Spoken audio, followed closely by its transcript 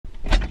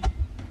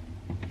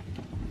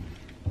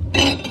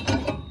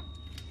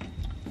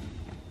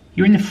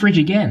You're in the fridge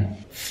again.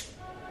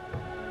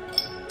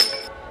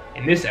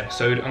 In this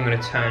episode, I'm going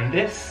to turn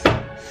this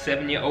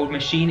 7-year-old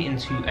machine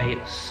into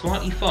a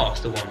slightly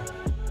faster one.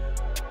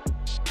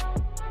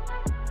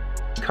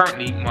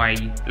 Currently, my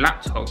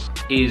laptop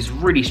is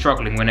really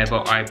struggling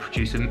whenever I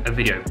produce a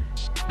video.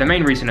 The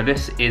main reason of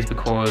this is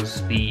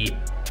because the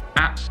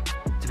app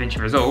DaVinci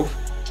Resolve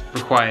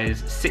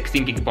requires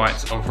 16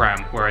 gigabytes of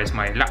RAM, whereas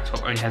my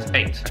laptop only has 8.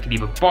 I could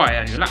either buy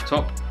a new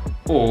laptop,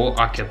 or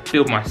I could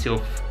build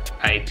myself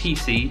a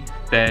PC,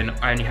 then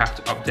I only have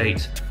to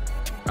update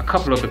a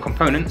couple of the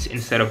components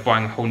instead of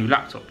buying a whole new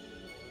laptop.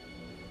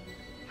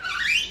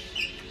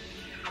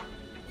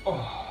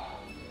 Oh,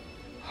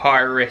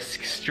 high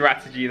risk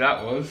strategy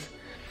that was.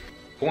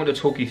 I want to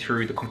talk you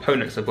through the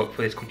components I've got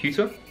for this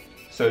computer.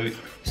 So it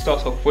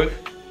starts off with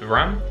the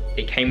RAM.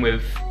 It came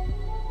with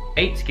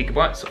 8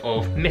 gigabytes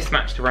of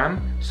mismatched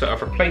RAM, so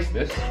I've replaced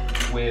this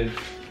with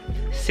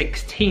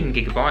 16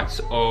 gigabytes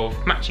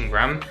of matching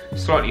RAM,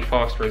 slightly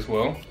faster as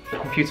well. The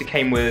computer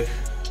came with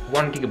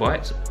 1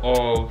 gigabyte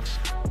of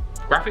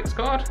graphics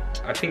card.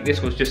 I think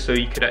this was just so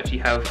you could actually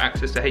have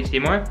access to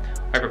HDMI.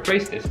 I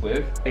replaced this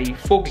with a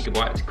 4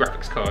 gigabyte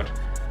graphics card.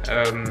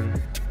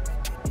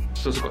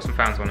 It's also got some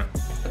fans on it.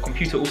 The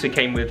computer also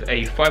came with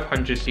a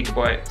 500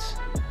 gigabyte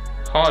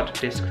hard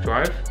disk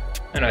drive,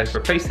 and I've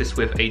replaced this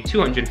with a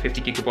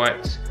 250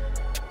 gigabyte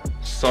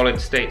solid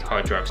state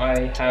hard drive.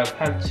 I have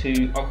had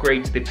to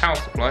upgrade the power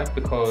supply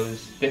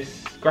because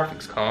this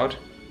graphics card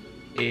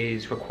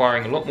is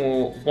requiring a lot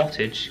more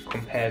wattage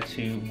compared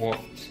to what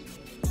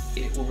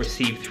it will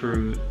receive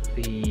through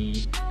the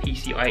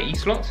PCIe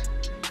slot.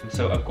 And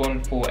so I've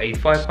gone for a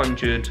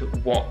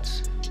 500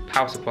 watt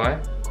power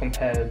supply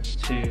compared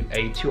to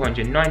a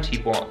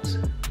 290 watt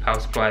power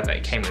supply that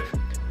it came with.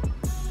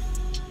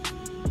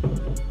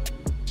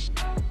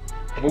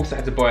 I've also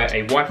had to buy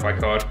a Wi-Fi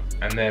card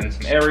and then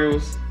some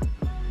aerials.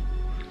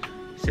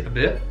 Sip a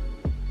bit.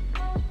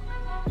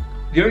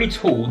 The only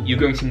tool you're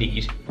going to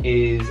need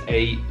is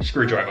a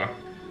screwdriver.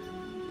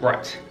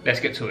 Right, let's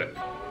get to it.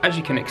 As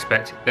you can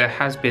expect, there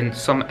has been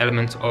some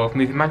element of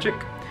movie magic.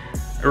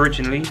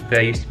 Originally,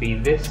 there used to be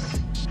this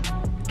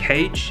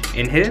cage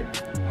in here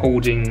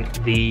holding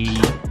the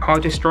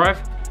hard disk drive.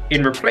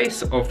 In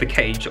replace of the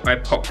cage, I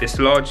popped this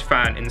large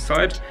fan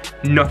inside.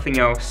 Nothing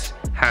else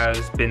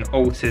has been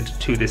altered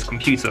to this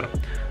computer.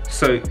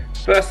 So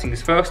first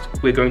things first,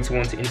 we're going to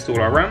want to install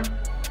our RAM.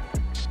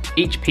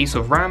 Each piece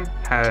of RAM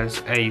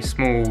has a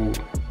small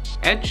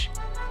edge,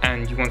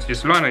 and you want to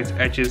just line those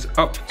edges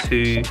up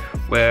to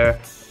where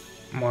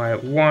my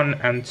 1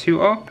 and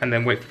 2 are, and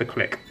then wait for the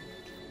click.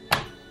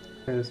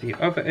 There's the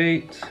other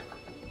 8.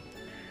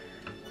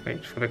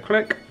 Wait for the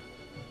click.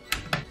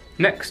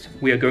 Next,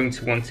 we are going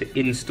to want to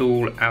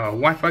install our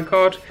Wi-Fi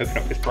card. Open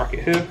up this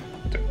bracket here,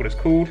 don't know what it's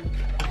called.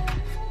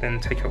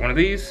 Then take out one of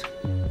these.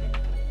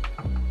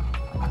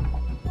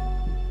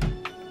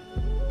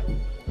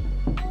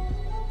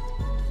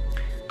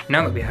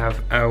 Now that we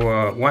have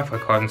our Wi-Fi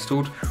card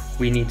installed,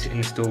 we need to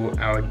install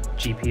our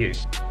GPU.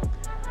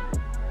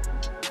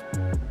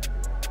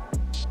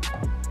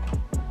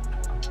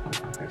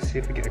 Let's see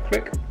if we get a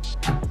click.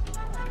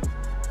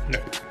 No.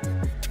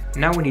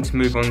 Now we need to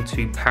move on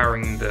to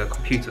powering the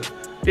computer.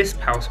 This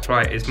power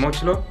supply is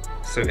modular,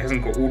 so it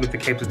hasn't got all of the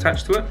cables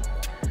attached to it.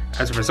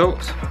 As a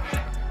result,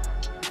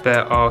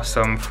 there are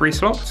some free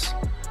slots.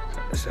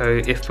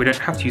 So if we don't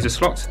have to use a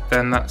slot,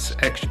 then that's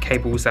extra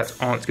cables that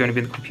aren't going to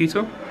be in the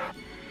computer.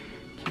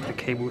 Keep the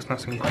cables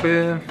nice and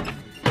clear.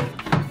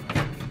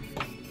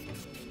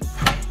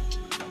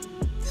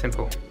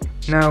 Simple.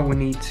 Now we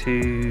need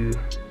to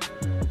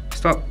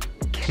start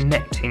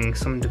connecting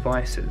some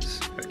devices.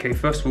 Okay,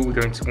 first of all, we're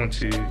going to want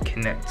to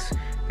connect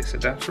this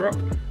adapter up.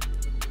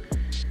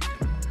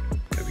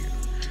 There we go.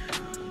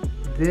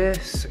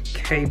 This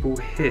cable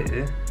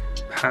here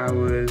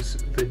powers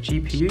the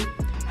GPU.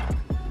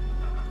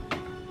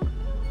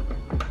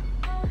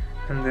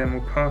 And then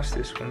we'll pass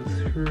this one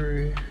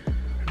through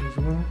as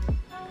well.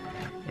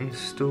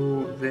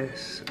 Install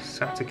this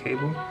SATA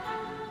cable.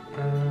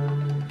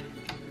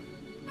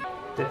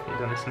 Definitely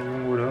done this in the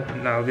wrong order.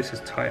 Now this is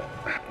tight.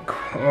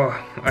 Oh,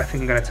 I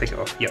think I'm gonna take it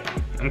off. Yep,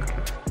 I'm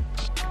going.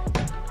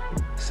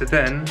 So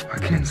then I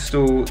can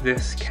install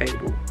this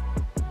cable.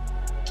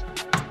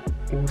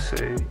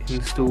 Also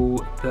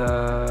install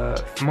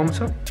the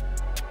thermometer.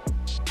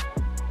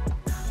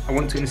 I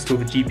want to install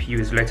the GPU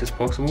as late as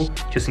possible,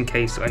 just in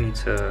case I need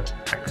to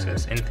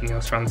access anything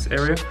else around this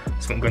area. So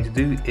what I'm going to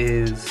do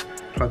is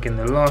plug in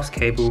the last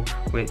cable,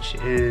 which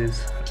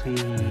is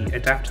the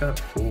adapter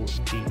for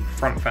the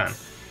front fan.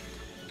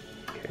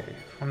 Okay,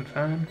 front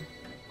fan.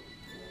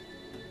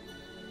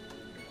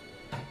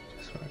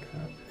 Just like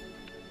that.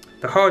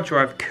 The hard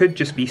drive could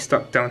just be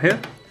stuck down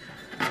here.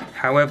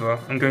 However,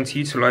 I'm going to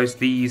utilize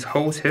these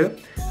holes here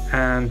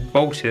and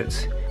bolt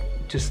it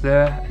just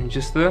there and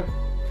just there.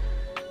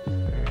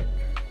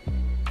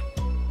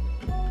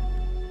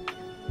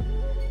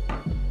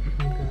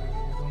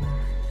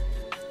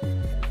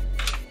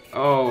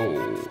 Oh,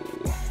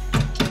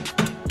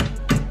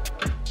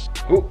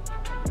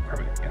 grab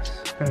it, yes.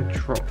 I'm gonna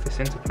drop this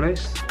into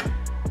place.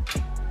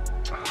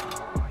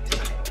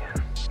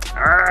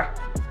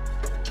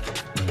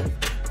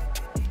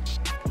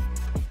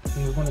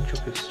 we want to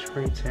drop it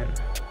straight in.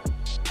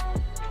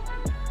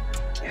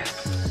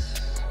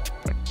 Yes.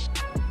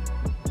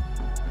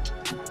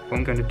 What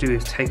I'm going to do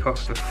is take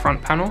off the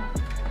front panel.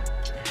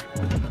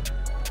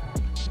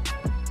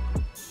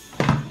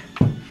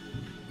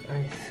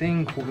 I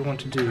think what we want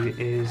to do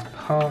is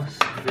pass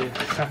the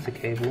SATA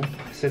cable.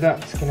 So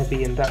that's going to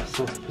be in that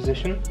sort of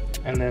position.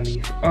 And then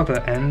the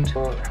other end,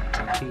 got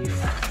the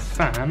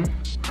fan,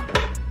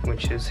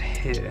 which is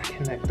here.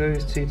 Connect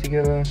those two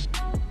together.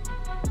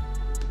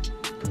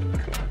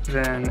 Cool.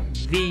 Then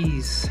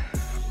these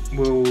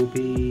will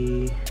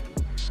be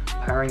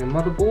powering the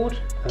motherboard,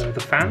 the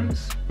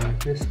fans.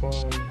 This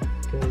one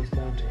goes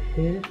down to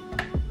here.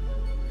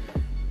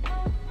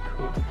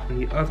 Cool. On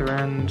the other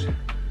end,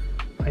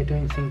 I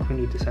don't think we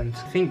need this end.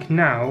 I think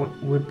now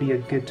would be a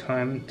good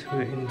time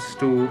to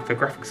install the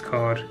graphics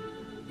card.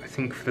 I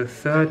think for the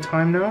third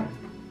time now.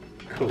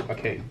 Cool,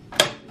 okay.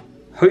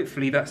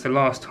 Hopefully that's the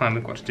last time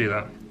we've got to do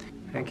that.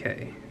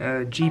 Okay,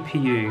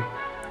 GPU.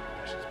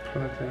 Let's just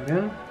plug that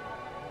in.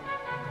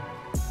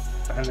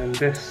 And then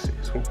this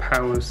is what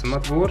powers the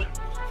motherboard.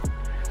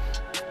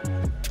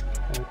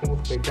 And all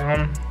the way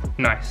down.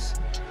 Nice.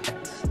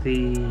 That's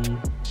the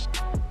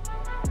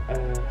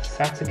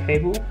SATA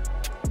cable.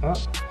 Oh,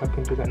 I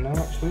can do that now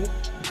actually.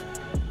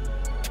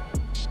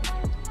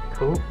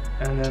 Cool.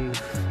 And then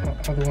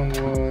the other one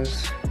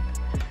was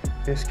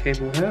this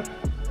cable here.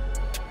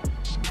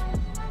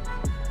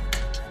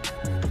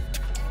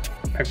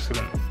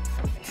 Excellent.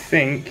 I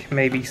think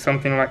maybe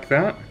something like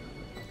that.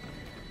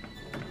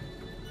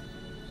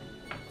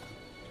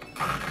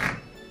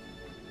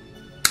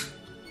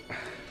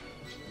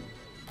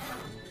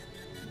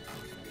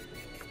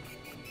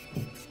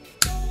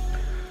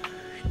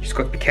 Just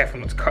got to be careful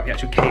not to cut the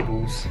actual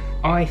cables.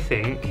 I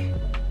think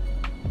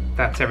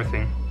that's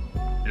everything.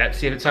 Let's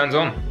see if it turns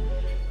on.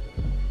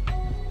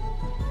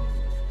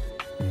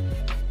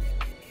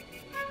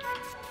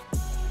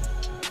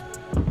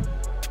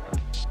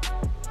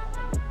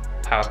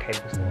 Power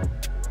cables there.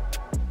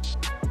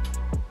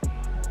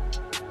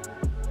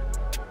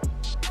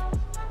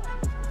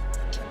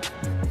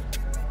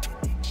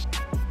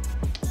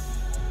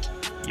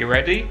 You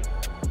ready?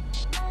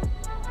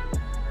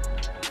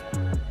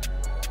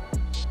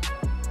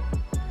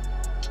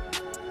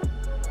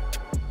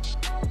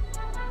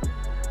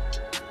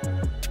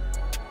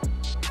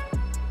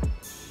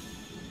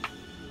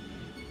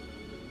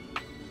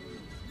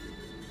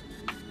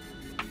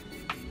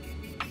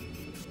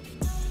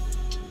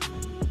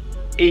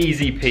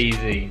 Easy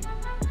peasy.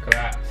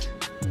 Correct.